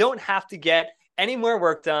I don't have to get any more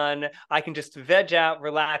work done. I can just veg out,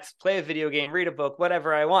 relax, play a video game, read a book,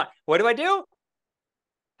 whatever I want. What do?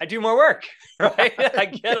 I do more work, right? I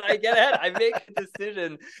get ahead. I make a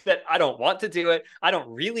decision that I don't want to do it. I don't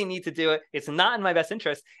really need to do it. It's not in my best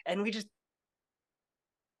interest. And we just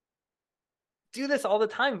do this all the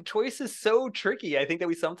time. Choice is so tricky. I think that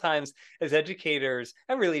we sometimes, as educators,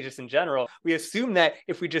 and really just in general, we assume that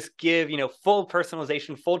if we just give, full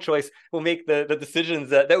personalization, full choice, we'll make the decisions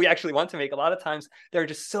that we actually want to make. A lot of times there are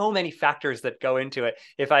just so many factors that go into it.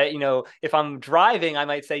 If I'm driving, I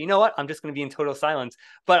might say, you know what, I'm just going to be in total silence,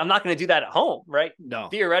 but I'm not going to do that at home, right? No.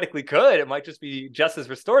 Theoretically could. It might just be just as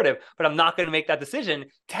restorative, but I'm not going to make that decision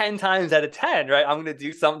 10 times out of 10, right? I'm going to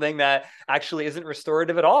do something that actually isn't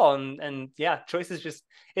restorative at all. And yeah, choice is just,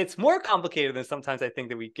 it's more complicated than sometimes I think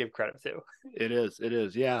that we give credit to. It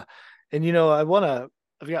is. Yeah. And, I want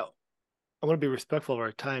to be respectful of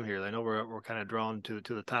our time here. I know we're kind of drawn to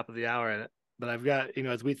the top of the hour, but I've got,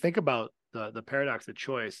 as we think about the paradox of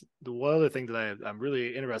choice. The one other thing that I'm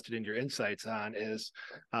really interested in your insights on is,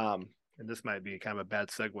 and this might be kind of a bad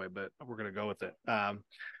segue, but we're going to go with it.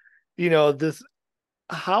 This,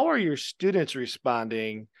 how are your students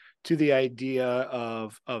responding to the idea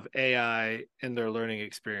of AI in their learning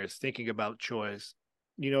experience, thinking about choice?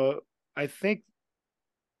 I think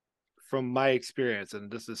from my experience,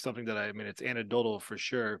 and this is something that it's anecdotal for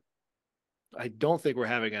sure, I don't think we're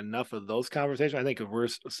having enough of those conversations. I think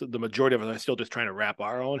the majority of us are still just trying to wrap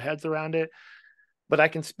our own heads around it. But I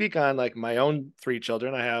can speak on like my own three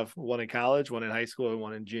children. I have one in college, one in high school, and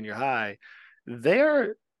one in junior high.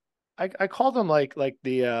 They're I call them like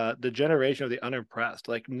the generation of the unimpressed.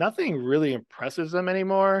 Like nothing really impresses them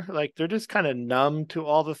anymore. Like they're just kind of numb to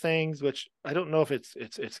all the things, which I don't know if it's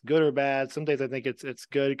good or bad. Some days I think it's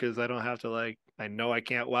good because I don't have to I know I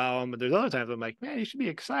can't wow them. But there's other times I'm like, man, you should be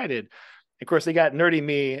excited. Of course, they got nerdy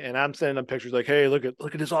me, and I'm sending them pictures like, hey, look at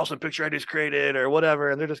this awesome picture I just created or whatever,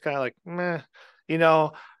 and they're just kind of like, meh,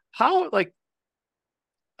 how like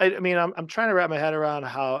I'm trying to wrap my head around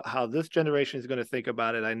how this generation is going to think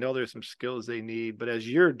about it. I know there's some skills they need, but as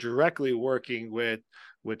you're directly working with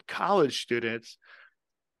college students,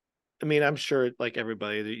 I'm sure like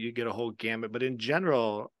everybody that you get a whole gamut, but in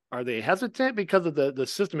general, are they hesitant because of the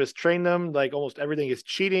system has trained them like almost everything is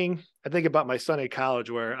cheating? I think about my son in college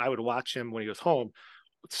where I would watch him when he was home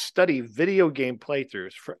study video game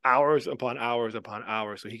playthroughs for hours upon hours upon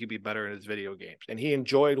hours so he could be better in his video games, and he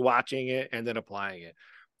enjoyed watching it and then applying it.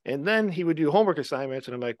 And then he would do homework assignments,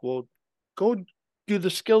 and I'm like, well, go do the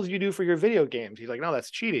skills you do for your video games. He's like, no, that's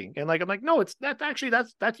cheating. And I'm like, no,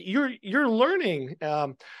 that's you're learning.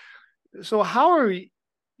 So how are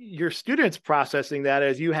your students processing that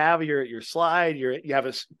as you have your slide, you have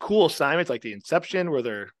a cool assignments like the Inception where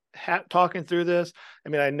they're talking through this?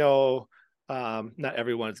 I know not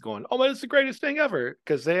everyone's going, oh, but it's the greatest thing ever,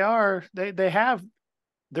 because they're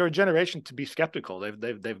a generation to be skeptical.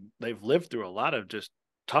 They've lived through a lot of just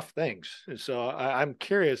tough things. And so I'm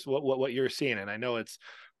curious what you're seeing. And I know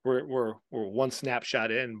we're one snapshot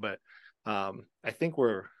in, but I think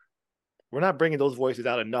we're not bringing those voices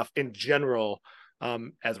out enough in general,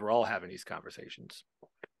 as we're all having these conversations.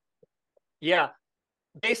 Yeah.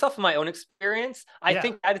 Based off of my own experience, I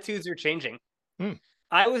think attitudes are changing.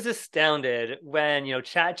 I was astounded when,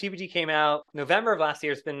 ChatGPT came out November of last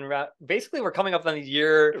year. It's been basically we're coming up on the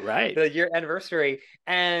year anniversary.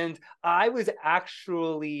 And I was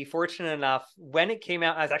actually fortunate enough when it came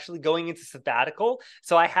out, I was actually going into sabbatical.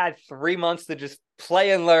 So I had 3 months to just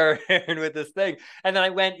play and learn with this thing. And then I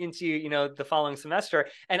went into, the following semester,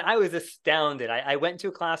 and I was astounded. I went into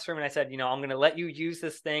a classroom and I said, I'm going to let you use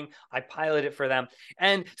this thing. I piloted it for them.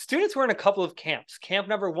 And students were in a couple of camps. Camp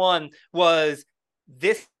number one was,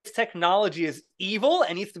 this technology is evil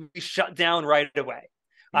and needs to be shut down right away.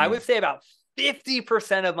 I would say about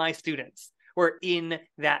 50% of my students were in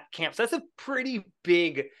that camp. So that's a pretty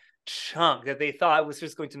big chunk that they thought was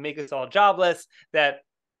just going to make us all jobless, that,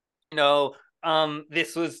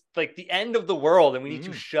 this was like the end of the world and we need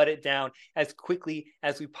to shut it down as quickly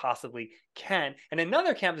as we possibly can. And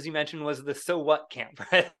another camp, as you mentioned, was the so what camp,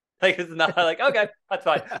 right? Like, it's not like, okay, that's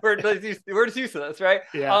fine. We're just used to this, right?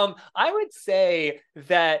 Yeah. I would say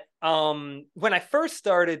that when I first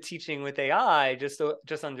started teaching with AI just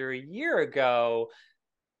under a year ago,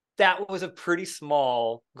 that was a pretty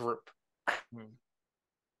small group. I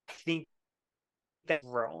think that's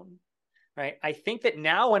grown, right? I think that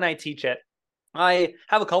now when I teach it, I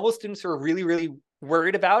have a couple of students who are really, really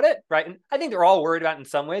worried about it, right? And I think they're all worried about it in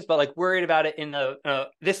some ways, but like worried about it in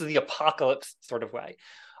this is the apocalypse sort of way.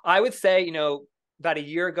 I would say, about a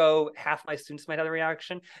year ago, half my students might have a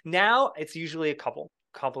reaction. Now it's usually a couple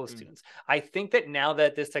of students. I think that now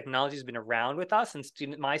that this technology has been around with us, and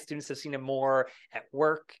my students have seen it more at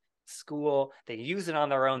work, school, they use it on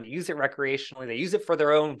their own, they use it recreationally, they use it for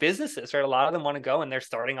their own businesses, right? A lot of them want to go and they're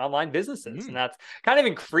starting online businesses. And that's kind of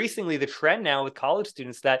increasingly the trend now with college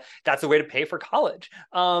students, that's a way to pay for college.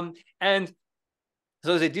 And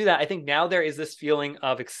so as they do that, I think now there is this feeling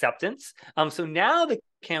of acceptance. So now the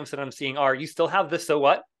camps that I'm seeing are, you still have the so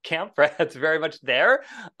what camp, right? That's very much there.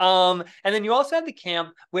 And then you also have the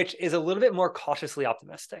camp, which is a little bit more cautiously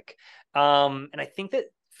optimistic. And I think that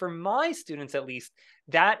for my students, at least,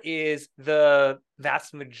 that is the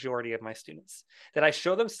vast majority of my students, that I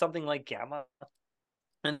show them something like Gamma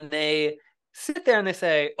and they sit there and they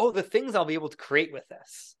say, oh, the things I'll be able to create with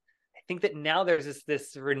this. I think that now there's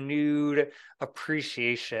this renewed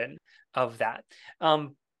appreciation of that.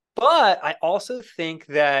 But I also think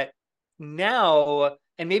that now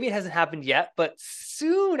and maybe it hasn't happened yet, but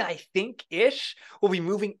soon, I think ish, we'll be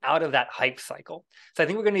moving out of that hype cycle. So I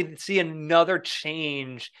think we're going to see another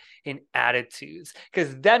change in attitudes,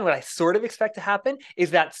 because then what I sort of expect to happen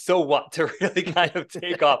is that so what to really kind of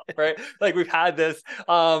take off, right? Like we've had this,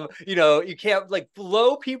 you can't like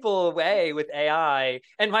blow people away with AI,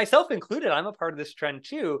 and myself included. I'm a part of this trend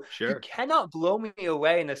too. Sure. You cannot blow me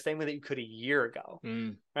away in the same way that you could a year ago.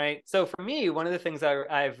 Right. So for me, one of the things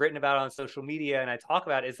I've written about on social media and I talk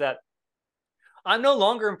about is that I'm no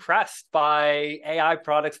longer impressed by AI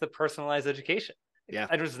products that personalize education. Yeah.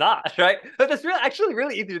 I'm just not, right? But that's actually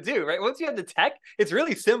really easy to do, right? Once you have the tech, it's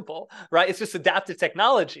really simple, right? It's just adaptive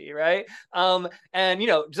technology, right? And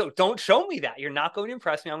so don't show me that. You're not going to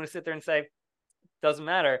impress me. I'm going to sit there and say, doesn't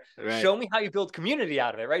matter. Right. Show me how you build community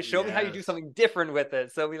out of it, right? Show me how you do something different with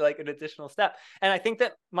it. So we like an additional step. And I think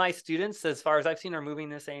that my students, as far as I've seen, are moving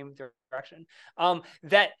in the same direction.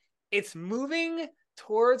 That it's moving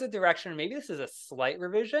towards a direction, maybe this is a slight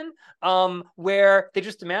revision, where they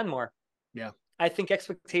just demand more. Yeah. I think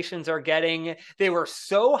expectations they were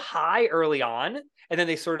so high early on, and then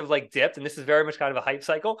they sort of like dipped, and this is very much kind of a hype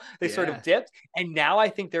cycle. They sort of dipped, and now I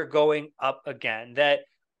think they're going up again, that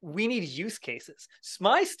we need use cases.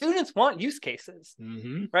 My students want use cases,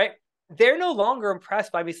 right? They're no longer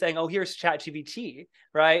impressed by me saying, oh, here's ChatGPT,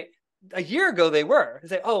 right? A year ago, they were. They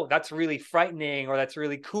say, oh, that's really frightening, or that's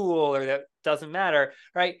really cool, or that doesn't matter,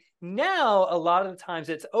 right? Now, a lot of the times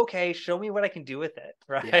it's, okay, show me what I can do with it,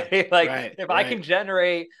 right? Yeah, if I can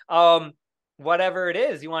generate whatever it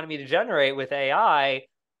is you wanted me to generate with AI,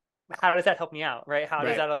 how does that help me out, right? How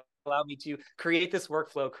does that allow me to create this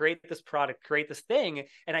workflow, create this product, create this thing?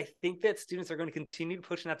 And I think that students are going to continue to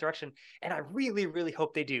push in that direction. And I really, really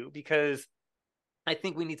hope they do, because I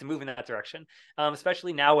think we need to move in that direction,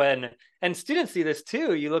 especially now and students see this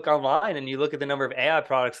too. You look online and you look at the number of AI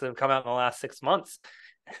products that have come out in the last 6 months.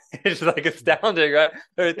 It's just like astounding, right?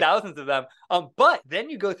 There are thousands of them. But then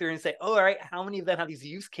you go through and say, oh, all right, how many of them have these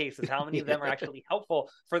use cases? How many of them are actually helpful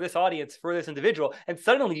for this audience, for this individual? And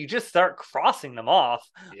suddenly you just start crossing them off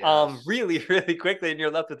really, really quickly, and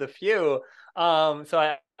you're left with a few.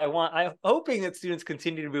 So I'm hoping that students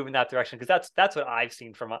continue to move in that direction, because that's what I've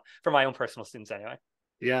seen from my own personal students anyway.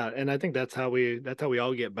 Yeah, and I think that's how we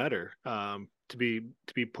all get better. To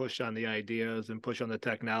be pushed on the ideas and push on the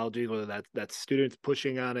technology, whether that's students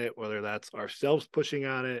pushing on it, whether that's ourselves pushing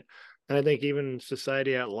on it, and I think even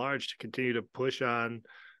society at large to continue to push on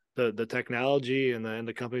the technology and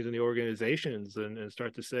the companies and the organizations and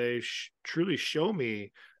start to say, truly show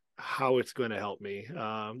me how it's going to help me.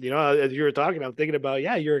 As you were talking, I'm thinking about,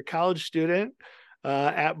 you're a college student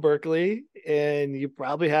at Berkeley, and you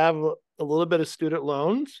probably have a little bit of student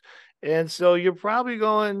loans, and so you're probably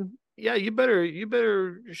going, you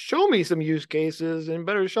better show me some use cases, and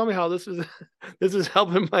better show me how this is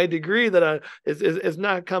helping my degree that is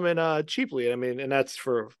not coming cheaply. I mean, and that's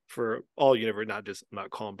for all universities, I'm not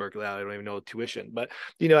calling Berkeley out. I don't even know tuition, but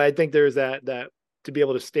I think there's that to be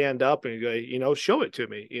able to stand up and go, show it to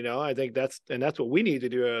me. I think that's what we need to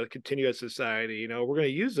do, continue as society. We're going to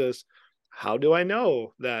use this. How do I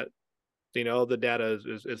know that the data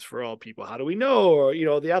is for all people? How do we know, or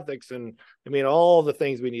the ethics, and I mean all the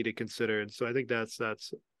things we need to consider? And so I think that's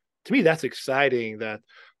to me, that's exciting that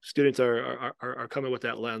students are coming with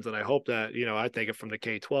that lens. And I hope that I take it from the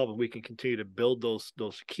K-12, and we can continue to build those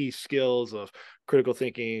key skills of critical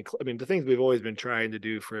thinking. I mean, the things we've always been trying to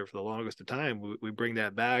do for the longest of time, we bring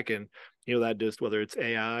that back, and that just, whether it's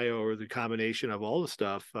AI or the combination of all the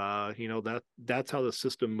stuff, that's how the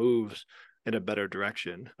system moves in a better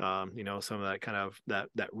direction. Some of that kind of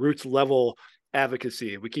that roots level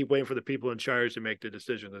advocacy. We keep waiting for the people in charge to make the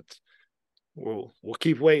decision. We'll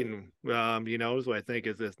keep waiting. So I think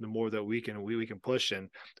is the more that we can push and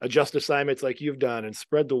adjust assignments like you've done, and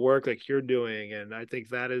spread the work like you're doing. And I think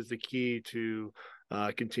that is the key to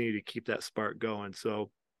continue to keep that spark going. So,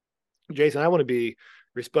 Jason, I want to be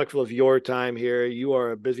respectful of your time here. You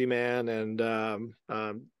are a busy man, and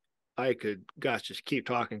I could, just keep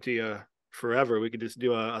talking to you forever. We could just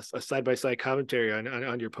do a side-by-side commentary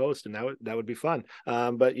on your post, and that would be fun.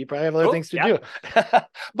 But you probably have other things to do.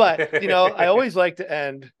 But I always like to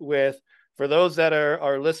end with, for those that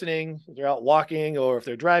are listening, they're out walking, or if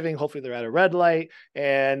they're driving, hopefully they're at a red light,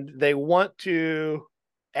 and they want to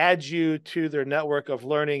add you to their network of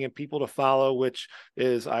learning and people to follow, which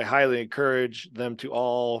is, I highly encourage them to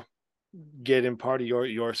all get in part of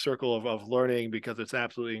your circle of learning, because it's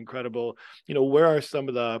absolutely incredible. Where are some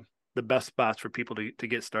of the best spots for people to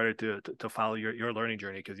get started to follow your learning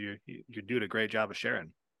journey? Because you're doing a great job of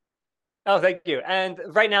sharing. Oh, thank you. And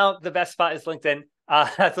right now, the best spot is LinkedIn.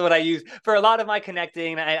 That's what I use for a lot of my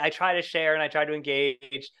connecting. I try to share and I try to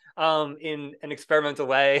engage in an experimental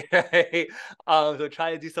way. Right? So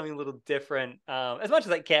try to do something a little different as much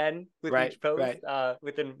as I can with each post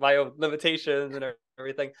within my own limitations and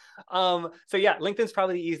everything. So yeah, LinkedIn's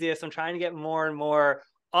probably the easiest. I'm trying to get more and more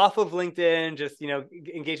off of LinkedIn, just,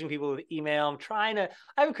 engaging people with email. I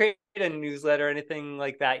haven't created a newsletter or anything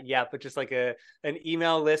like that yet, but just like an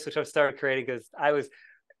email list, which I've started creating because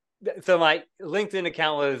so my LinkedIn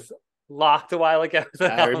account was locked a while ago. So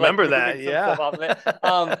I remember that. Yeah.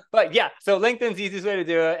 But yeah, so LinkedIn's the easiest way to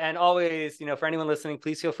do it. And always, for anyone listening,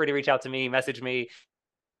 please feel free to reach out to me, message me.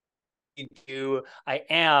 I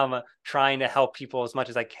am trying to help people as much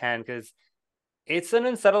as I can because it's an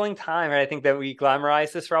unsettling time, right? I think that we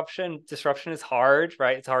glamorize disruption. Disruption is hard,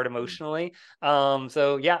 right? It's hard emotionally.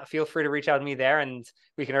 So yeah, feel free to reach out to me there, and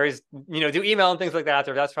we can always, do email and things like that.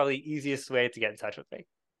 Or that's probably the easiest way to get in touch with me.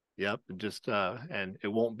 Yep. Just and it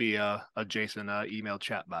won't be a Jason email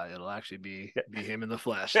chat bot. It'll actually be him in the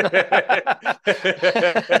flesh. I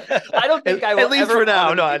don't think I will. At least ever for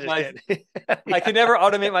now. No, I can never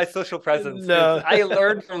automate my social presence. No. I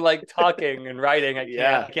learned from talking and writing.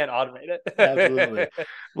 I can't automate it. Absolutely.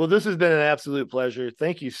 Well, this has been an absolute pleasure.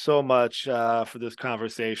 Thank you so much for this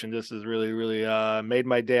conversation. This has really, really made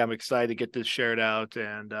my day. I'm excited to get this shared out,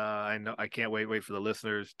 and I can't wait for the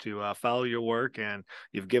listeners to follow your work. And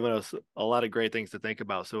you've given us a lot of great things to think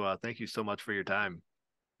about. So thank you so much for your time.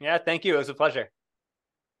 Yeah, thank you. It was a pleasure.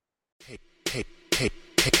 Hey,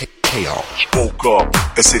 y'all. Woke up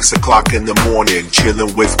at 6 o'clock in the morning,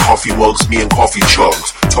 chilling with coffee mugs, me and coffee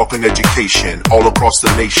chugs, talking education all across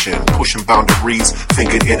the nation, pushing boundaries,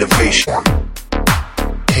 thinking innovation.